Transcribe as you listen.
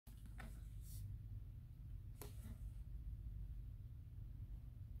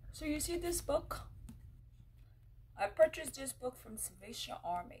So you see this book? I purchased this book from Salvation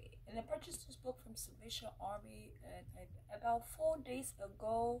Army. And I purchased this book from Salvation Army about 4 days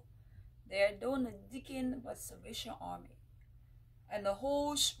ago. They're doing a deacon about Salvation Army. And the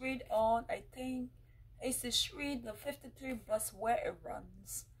whole street on, I think, it's the street, the 53 bus where it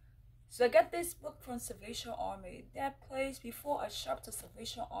runs. So I got this book from Salvation Army. That place before I shop to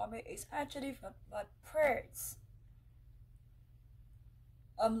Salvation Army is actually about prayers.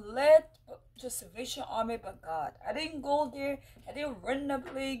 I'm led to Salvation Army by God. I didn't go there. I didn't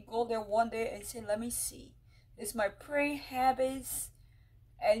randomly go there one day and say, let me see. It's my praying habits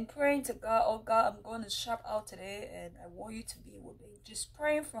and praying to God. Oh God, I'm going to shop out today and I want you to be with me. Just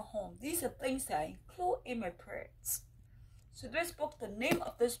praying from home. These are things that I include in my prayers. So this book, the name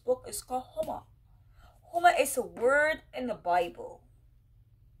of this book is called Homa. Homa is a word in the Bible.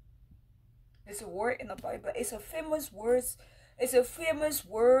 It's a word in the Bible. It's a famous word. It's a famous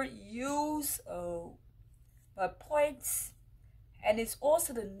word used by poets, and it's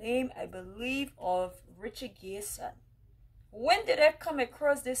also the name, I believe, of Richard Gere's son. When did I come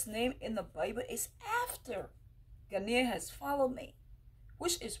across this name in the Bible? It's after Ghanaian has followed me,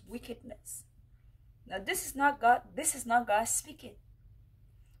 which is wickedness. Now this is not God. This is not God speaking.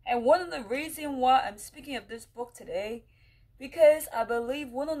 And one of the reasons why I'm speaking of this book today, because I believe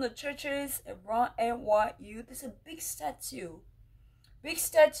one of the churches around NYU, there's a big statue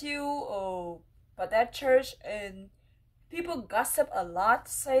by that church, and people gossip a lot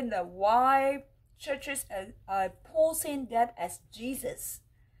saying that why churches are posing that as Jesus.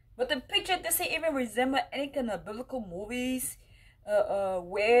 But the picture doesn't even resemble any kind of biblical movies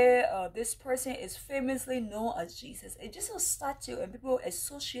where this person is famously known as Jesus. It's just a statue, and people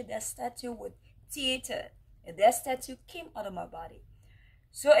associate that statue with theater, and that statue came out of my body.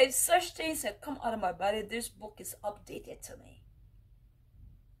 So if such things have come out of my body, this book is updated to me.